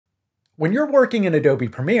When you're working in Adobe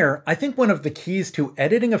Premiere, I think one of the keys to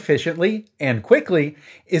editing efficiently and quickly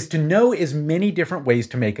is to know as many different ways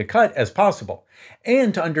to make a cut as possible,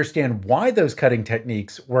 and to understand why those cutting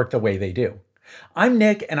techniques work the way they do. I'm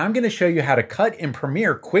Nick, and I'm going to show you how to cut in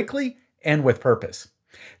Premiere quickly and with purpose.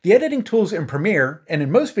 The editing tools in Premiere, and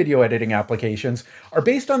in most video editing applications, are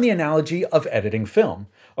based on the analogy of editing film.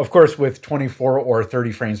 Of course, with 24 or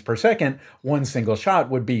 30 frames per second, one single shot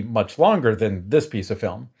would be much longer than this piece of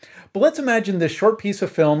film. But let's imagine this short piece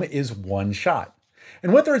of film is one shot.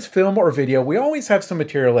 And whether it's film or video, we always have some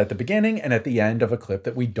material at the beginning and at the end of a clip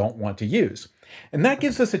that we don't want to use. And that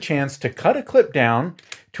gives us a chance to cut a clip down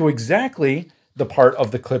to exactly the part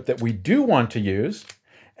of the clip that we do want to use,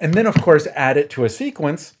 and then of course add it to a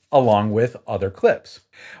sequence along with other clips.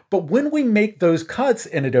 But when we make those cuts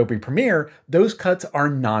in Adobe Premiere, those cuts are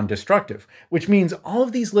non-destructive, which means all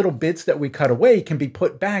of these little bits that we cut away can be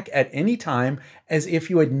put back at any time as if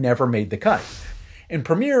you had never made the cut. In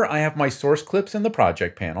Premiere, I have my source clips in the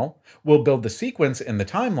project panel. We'll build the sequence in the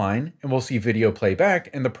timeline, and we'll see video playback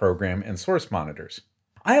in the program and source monitors.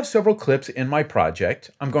 I have several clips in my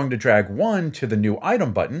project. I'm going to drag one to the new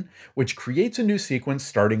item button, which creates a new sequence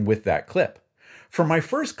starting with that clip. For my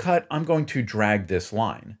first cut, I'm going to drag this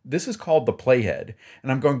line. This is called the playhead,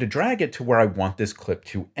 and I'm going to drag it to where I want this clip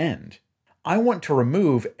to end. I want to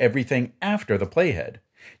remove everything after the playhead.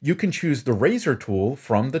 You can choose the razor tool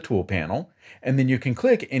from the tool panel, and then you can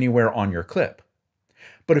click anywhere on your clip.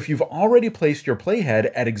 But if you've already placed your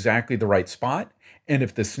playhead at exactly the right spot, and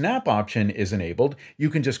if the snap option is enabled, you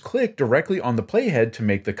can just click directly on the playhead to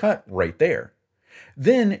make the cut right there.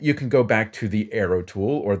 Then you can go back to the arrow tool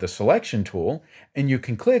or the selection tool, and you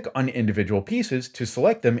can click on individual pieces to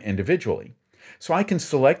select them individually. So I can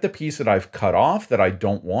select the piece that I've cut off that I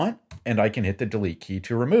don't want, and I can hit the delete key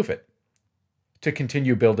to remove it. To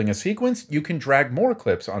continue building a sequence, you can drag more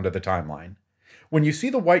clips onto the timeline. When you see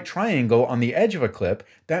the white triangle on the edge of a clip,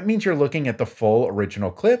 that means you're looking at the full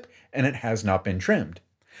original clip and it has not been trimmed.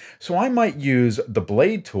 So I might use the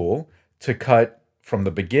blade tool to cut from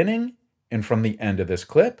the beginning and from the end of this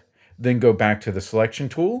clip, then go back to the selection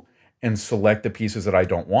tool and select the pieces that I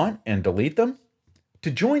don't want and delete them.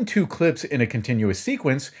 To join two clips in a continuous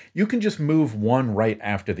sequence, you can just move one right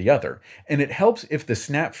after the other, and it helps if the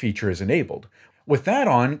snap feature is enabled. With that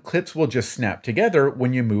on, clips will just snap together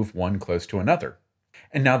when you move one close to another.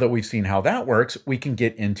 And now that we've seen how that works, we can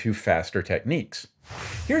get into faster techniques.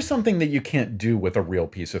 Here's something that you can't do with a real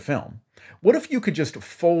piece of film. What if you could just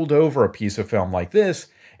fold over a piece of film like this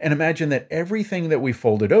and imagine that everything that we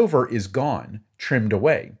folded over is gone, trimmed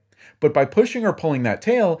away. But by pushing or pulling that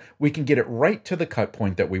tail, we can get it right to the cut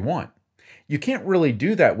point that we want. You can't really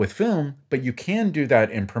do that with film, but you can do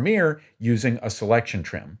that in Premiere using a selection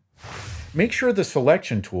trim. Make sure the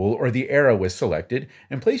selection tool or the arrow is selected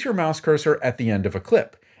and place your mouse cursor at the end of a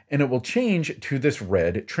clip, and it will change to this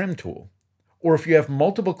red trim tool. Or if you have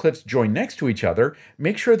multiple clips joined next to each other,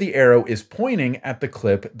 make sure the arrow is pointing at the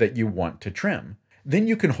clip that you want to trim. Then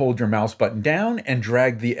you can hold your mouse button down and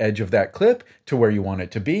drag the edge of that clip to where you want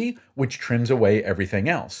it to be, which trims away everything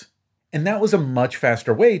else. And that was a much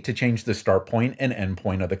faster way to change the start point and end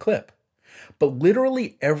point of the clip. But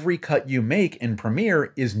literally every cut you make in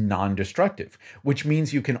Premiere is non-destructive, which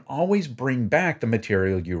means you can always bring back the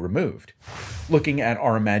material you removed. Looking at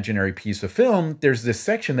our imaginary piece of film, there's this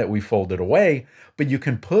section that we folded away, but you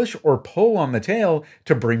can push or pull on the tail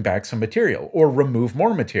to bring back some material or remove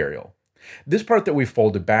more material. This part that we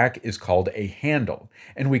folded back is called a handle,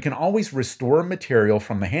 and we can always restore material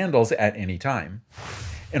from the handles at any time.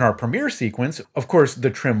 In our Premiere sequence, of course,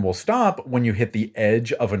 the trim will stop when you hit the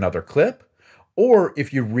edge of another clip, or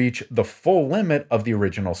if you reach the full limit of the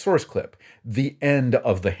original source clip, the end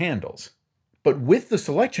of the handles. But with the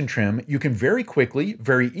selection trim, you can very quickly,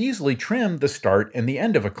 very easily trim the start and the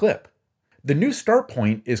end of a clip. The new start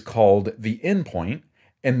point is called the end point,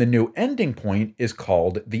 and the new ending point is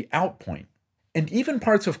called the out point. And even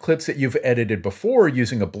parts of clips that you've edited before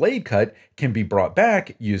using a blade cut can be brought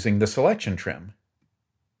back using the selection trim.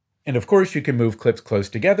 And of course, you can move clips close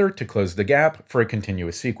together to close the gap for a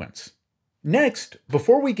continuous sequence. Next,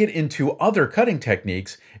 before we get into other cutting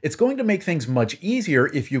techniques, it's going to make things much easier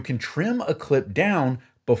if you can trim a clip down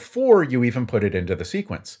before you even put it into the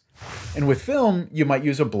sequence. And with film, you might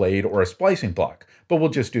use a blade or a splicing block, but we'll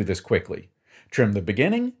just do this quickly. Trim the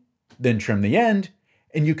beginning, then trim the end,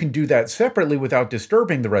 and you can do that separately without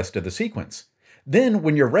disturbing the rest of the sequence. Then,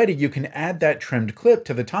 when you're ready, you can add that trimmed clip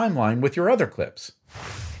to the timeline with your other clips.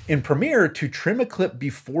 In Premiere, to trim a clip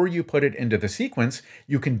before you put it into the sequence,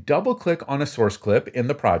 you can double-click on a source clip in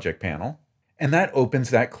the project panel, and that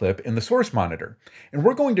opens that clip in the source monitor. And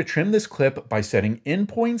we're going to trim this clip by setting in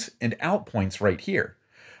points and out points right here.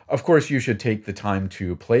 Of course, you should take the time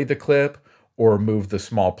to play the clip or move the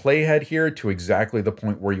small playhead here to exactly the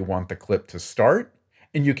point where you want the clip to start.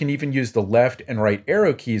 And you can even use the left and right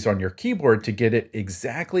arrow keys on your keyboard to get it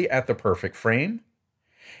exactly at the perfect frame.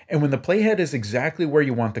 And when the playhead is exactly where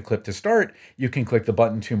you want the clip to start, you can click the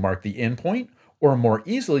button to mark the end point, or more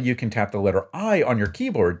easily, you can tap the letter I on your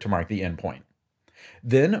keyboard to mark the end point.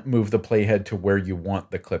 Then move the playhead to where you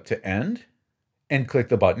want the clip to end, and click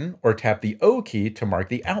the button or tap the O key to mark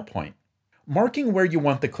the out point. Marking where you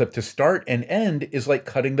want the clip to start and end is like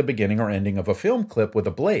cutting the beginning or ending of a film clip with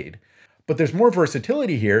a blade. But there's more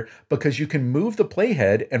versatility here because you can move the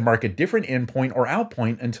playhead and mark a different endpoint or out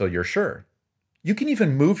point until you're sure. You can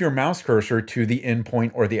even move your mouse cursor to the in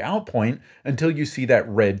point or the out point until you see that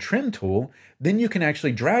red trim tool. Then you can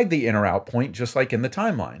actually drag the in or out point just like in the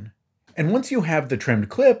timeline. And once you have the trimmed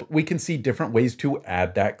clip, we can see different ways to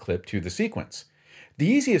add that clip to the sequence. The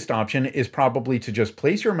easiest option is probably to just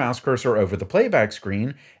place your mouse cursor over the playback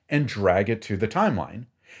screen and drag it to the timeline.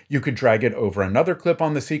 You could drag it over another clip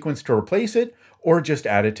on the sequence to replace it, or just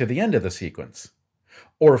add it to the end of the sequence.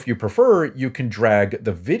 Or if you prefer, you can drag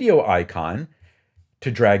the video icon to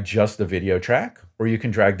drag just the video track, or you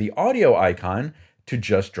can drag the audio icon to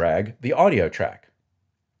just drag the audio track.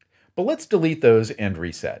 But let's delete those and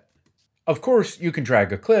reset. Of course, you can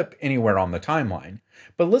drag a clip anywhere on the timeline,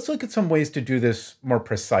 but let's look at some ways to do this more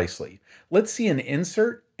precisely. Let's see an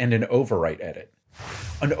insert and an overwrite edit.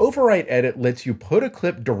 An overwrite edit lets you put a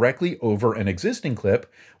clip directly over an existing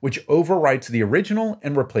clip, which overwrites the original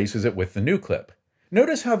and replaces it with the new clip.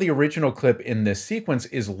 Notice how the original clip in this sequence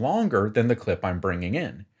is longer than the clip I'm bringing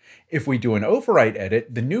in. If we do an overwrite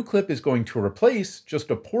edit, the new clip is going to replace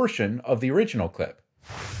just a portion of the original clip.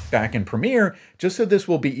 Back in Premiere, just so this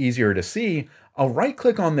will be easier to see, I'll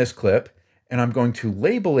right-click on this clip, and I'm going to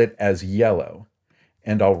label it as yellow.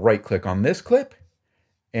 And I'll right-click on this clip,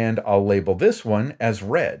 and I'll label this one as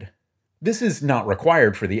red. This is not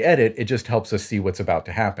required for the edit, it just helps us see what's about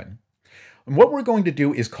to happen. And what we're going to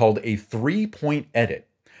do is called a 3-point edit.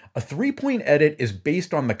 A 3-point edit is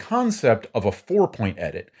based on the concept of a 4-point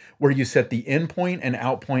edit, where you set the in point and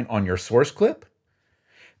out point on your source clip,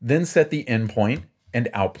 then set the in point and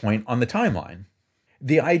out point on the timeline.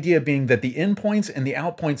 The idea being that the in points and the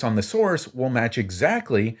out points on the source will match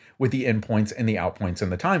exactly with the in points and the out points in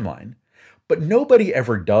the timeline. But nobody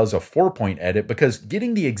ever does a 4-point edit because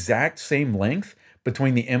getting the exact same length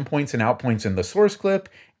between the in points and out points in the source clip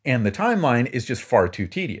and the timeline is just far too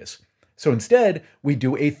tedious. So instead, we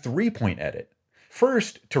do a 3-point edit.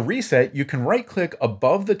 First, to reset, you can right-click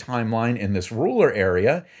above the timeline in this ruler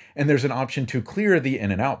area, and there's an option to clear the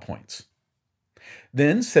in and out points.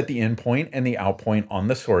 Then set the in point and the out point on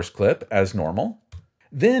the source clip as normal.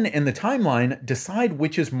 Then in the timeline, decide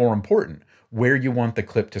which is more important, where you want the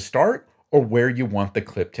clip to start or where you want the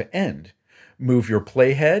clip to end. Move your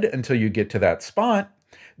playhead until you get to that spot,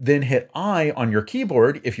 then hit I on your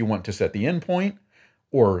keyboard if you want to set the end point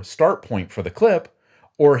or start point for the clip,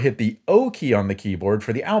 or hit the O key on the keyboard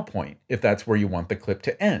for the out point if that's where you want the clip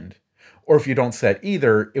to end. Or if you don't set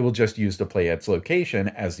either, it will just use the playhead's location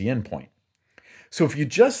as the end point. So if you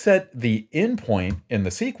just set the end point in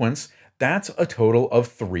the sequence, that's a total of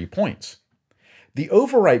 3 points. The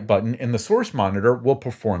overwrite button in the source monitor will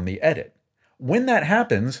perform the edit. When that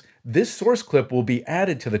happens, this source clip will be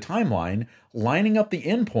added to the timeline, lining up the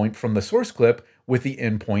end point from the source clip with the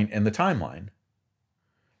end point in the timeline.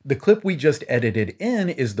 The clip we just edited in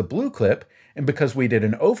is the blue clip, and because we did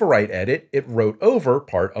an overwrite edit, it wrote over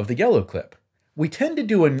part of the yellow clip. We tend to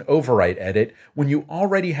do an overwrite edit when you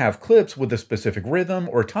already have clips with a specific rhythm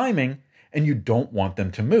or timing and you don't want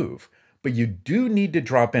them to move, but you do need to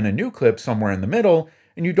drop in a new clip somewhere in the middle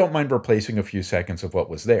and you don't mind replacing a few seconds of what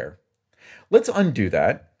was there. Let's undo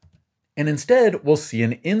that, and instead we'll see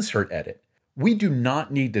an insert edit. We do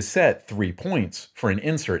not need to set 3 points for an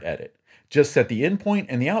insert edit. Just set the in point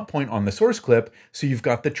and the out point on the source clip so you've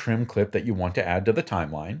got the trim clip that you want to add to the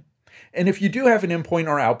timeline. And if you do have an in point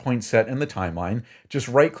or out point set in the timeline, just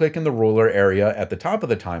right-click in the ruler area at the top of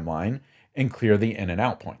the timeline and clear the in and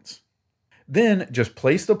out points. Then just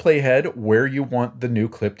place the playhead where you want the new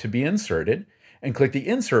clip to be inserted and click the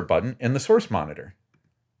Insert button in the source monitor.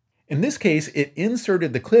 In this case, it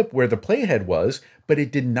inserted the clip where the playhead was, but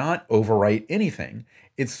it did not overwrite anything.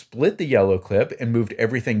 It split the yellow clip and moved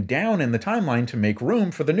everything down in the timeline to make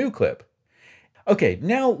room for the new clip. Okay,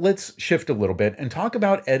 now let's shift a little bit and talk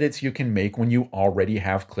about edits you can make when you already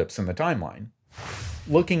have clips in the timeline.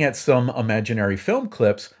 Looking at some imaginary film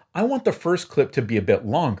clips, I want the first clip to be a bit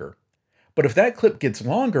longer. But if that clip gets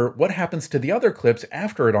longer, what happens to the other clips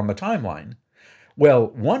after it on the timeline? Well,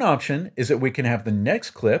 one option is that we can have the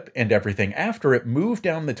next clip and everything after it move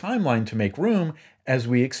down the timeline to make room as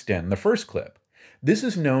we extend the first clip. This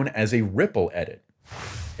is known as a ripple edit.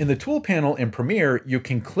 In the tool panel in Premiere, you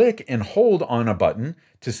can click and hold on a button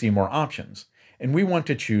to see more options, and we want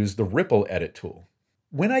to choose the ripple edit tool.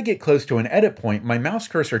 When I get close to an edit point, my mouse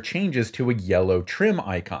cursor changes to a yellow trim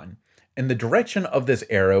icon, and the direction of this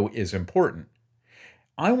arrow is important.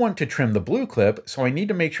 I want to trim the blue clip, so I need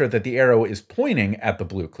to make sure that the arrow is pointing at the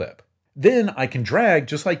blue clip. Then I can drag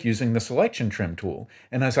just like using the selection trim tool,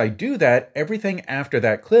 and as I do that, everything after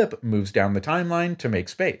that clip moves down the timeline to make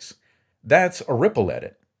space. That's a ripple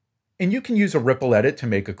edit. And you can use a ripple edit to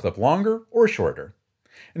make a clip longer or shorter.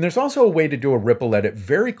 And there's also a way to do a ripple edit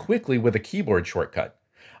very quickly with a keyboard shortcut.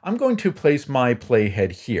 I'm going to place my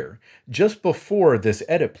playhead here, just before this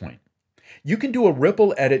edit point. You can do a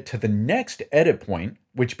ripple edit to the next edit point,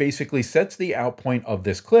 which basically sets the out point of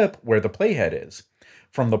this clip where the playhead is.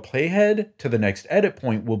 From the playhead to the next edit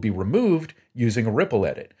point will be removed using a ripple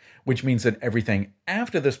edit, which means that everything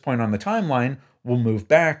after this point on the timeline will move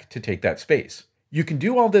back to take that space. You can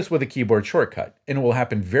do all this with a keyboard shortcut, and it will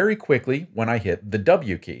happen very quickly when I hit the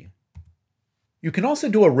W key. You can also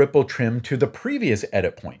do a ripple trim to the previous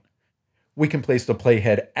edit point. We can place the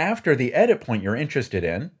playhead after the edit point you're interested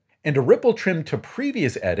in, and a ripple trim to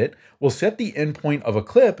previous edit will set the endpoint of a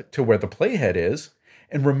clip to where the playhead is,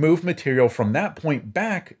 and remove material from that point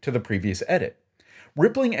back to the previous edit,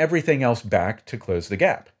 rippling everything else back to close the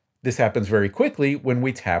gap. This happens very quickly when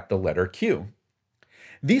we tap the letter Q.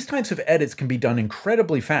 These types of edits can be done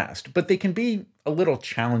incredibly fast, but they can be a little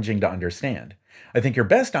challenging to understand. I think your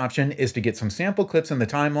best option is to get some sample clips in the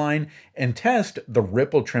timeline and test the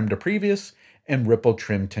ripple trim to previous and ripple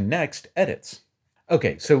trim to next edits.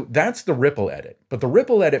 Okay, so that's the ripple edit, but the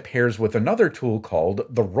ripple edit pairs with another tool called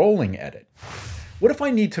the rolling edit. What if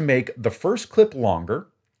I need to make the first clip longer,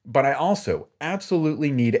 but I also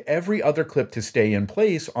absolutely need every other clip to stay in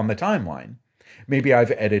place on the timeline? Maybe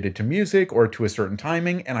I've edited to music or to a certain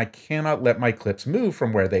timing and I cannot let my clips move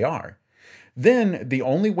from where they are. Then the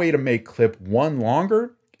only way to make clip 1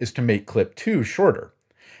 longer is to make clip 2 shorter.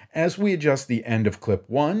 As we adjust the end of clip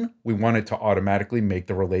 1, we want it to automatically make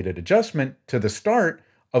the related adjustment to the start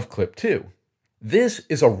of clip 2. This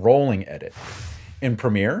is a rolling edit. In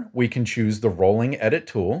Premiere, we can choose the rolling edit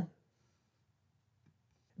tool,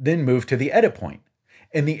 then move to the edit point.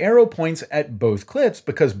 And the arrow points at both clips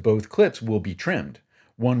because both clips will be trimmed.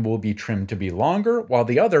 One will be trimmed to be longer, while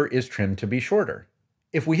the other is trimmed to be shorter.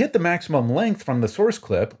 If we hit the maximum length from the source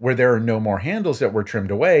clip, where there are no more handles that were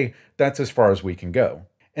trimmed away, that's as far as we can go.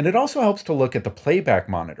 And it also helps to look at the playback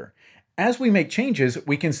monitor. As we make changes,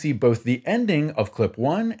 we can see both the ending of clip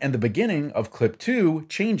 1 and the beginning of clip 2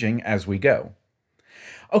 changing as we go.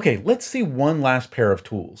 Okay, let's see one last pair of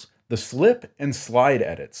tools, the slip and slide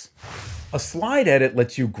edits. A slide edit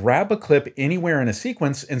lets you grab a clip anywhere in a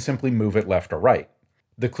sequence and simply move it left or right.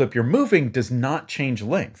 The clip you're moving does not change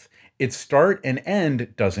length. Its start and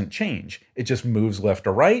end doesn't change. It just moves left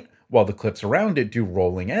or right, while the clips around it do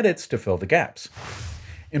rolling edits to fill the gaps.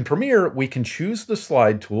 In Premiere, we can choose the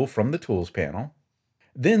slide tool from the Tools panel,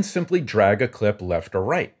 then simply drag a clip left or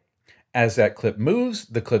right. As that clip moves,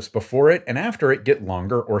 the clips before it and after it get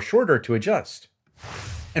longer or shorter to adjust.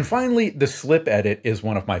 And finally, the slip edit is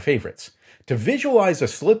one of my favorites. To visualize a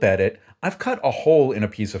slip edit, I've cut a hole in a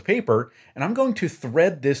piece of paper, and I'm going to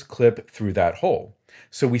thread this clip through that hole.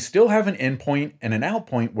 So we still have an endpoint and an out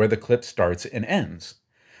point where the clip starts and ends.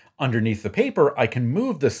 Underneath the paper, I can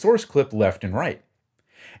move the source clip left and right.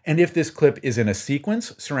 And if this clip is in a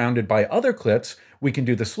sequence surrounded by other clips, we can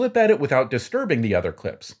do the slip edit without disturbing the other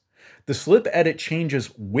clips. The slip edit changes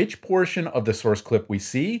which portion of the source clip we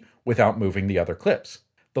see without moving the other clips.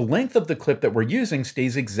 The length of the clip that we're using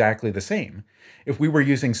stays exactly the same. If we were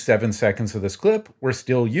using 7 seconds of this clip, we're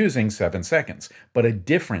still using 7 seconds, but a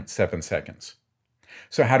different 7 seconds.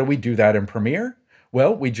 So how do we do that in Premiere?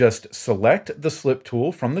 Well, we just select the slip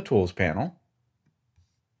tool from the Tools panel,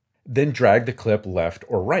 then drag the clip left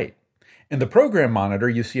or right. In the Program Monitor,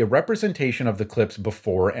 you see a representation of the clips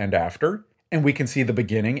before and after, and we can see the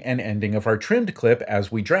beginning and ending of our trimmed clip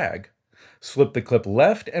as we drag. Slip the clip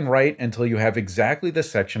left and right until you have exactly the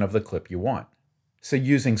section of the clip you want. So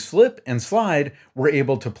using slip and slide, we're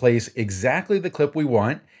able to place exactly the clip we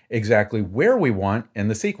want, exactly where we want in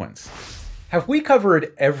the sequence. Have we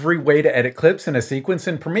covered every way to edit clips in a sequence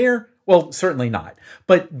in Premiere? Well, certainly not,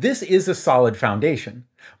 but this is a solid foundation.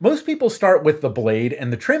 Most people start with the blade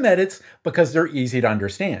and the trim edits because they're easy to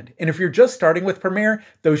understand. And if you're just starting with Premiere,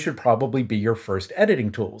 those should probably be your first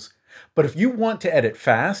editing tools. But if you want to edit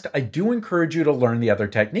fast, I do encourage you to learn the other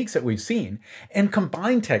techniques that we've seen and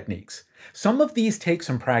combine techniques. Some of these take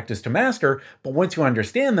some practice to master, but once you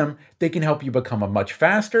understand them, they can help you become a much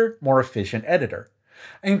faster, more efficient editor.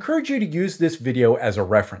 I encourage you to use this video as a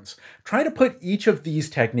reference. Try to put each of these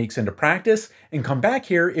techniques into practice and come back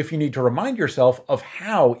here if you need to remind yourself of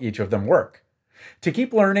how each of them work. To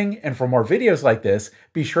keep learning and for more videos like this,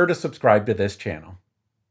 be sure to subscribe to this channel.